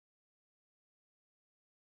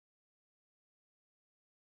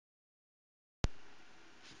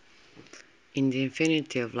In the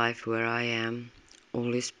infinity of life where I am,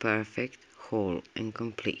 all is perfect, whole, and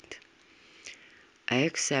complete. I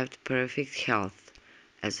accept perfect health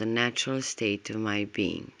as a natural state of my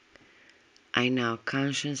being. I now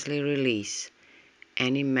consciously release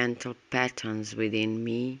any mental patterns within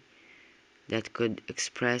me that could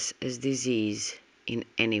express as disease in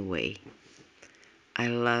any way. I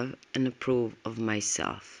love and approve of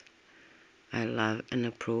myself. I love and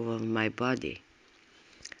approve of my body.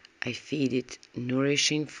 I feed it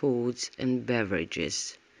nourishing foods and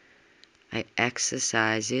beverages. I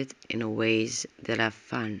exercise it in ways that are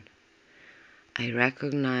fun. I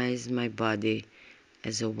recognize my body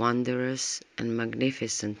as a wondrous and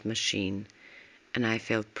magnificent machine, and I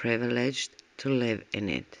feel privileged to live in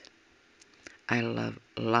it. I love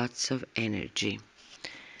lots of energy.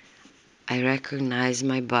 I recognize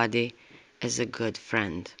my body as a good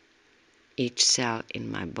friend. Each cell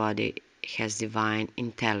in my body has divine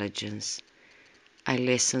intelligence. I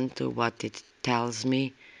listen to what it tells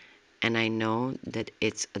me, and I know that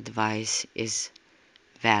its advice is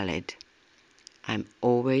valid. I'm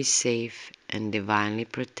always safe and divinely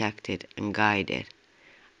protected and guided.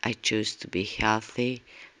 I choose to be healthy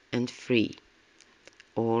and free.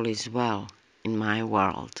 All is well in my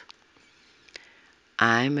world.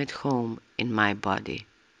 I'm at home in my body.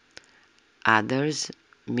 Others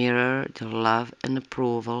mirror the love and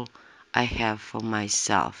approval I have for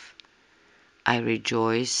myself. I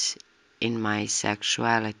rejoice in my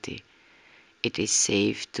sexuality. It is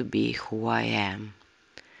safe to be who I am.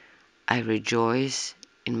 I rejoice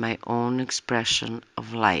in my own expression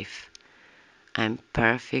of life. I'm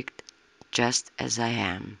perfect just as I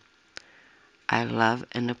am. I love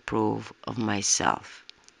and approve of myself.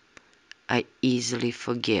 I easily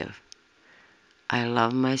forgive. I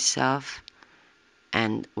love myself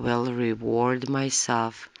and will reward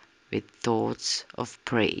myself with thoughts of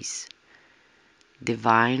praise.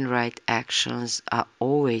 Divine right actions are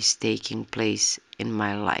always taking place in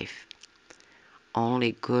my life.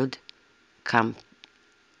 Only good comes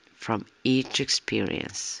from each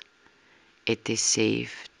experience. It is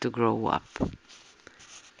safe to grow up.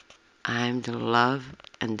 I am the love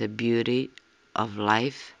and the beauty of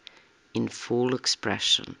life in full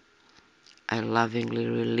expression. I lovingly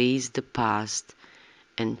release the past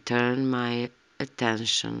and turn my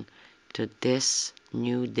attention to this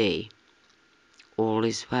new day. All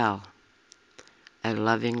is well. I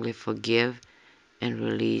lovingly forgive and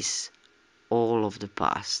release all of the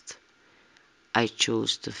past. I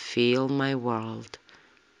choose to fill my world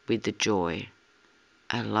with the joy.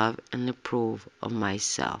 I love and approve of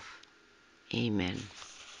myself. Amen.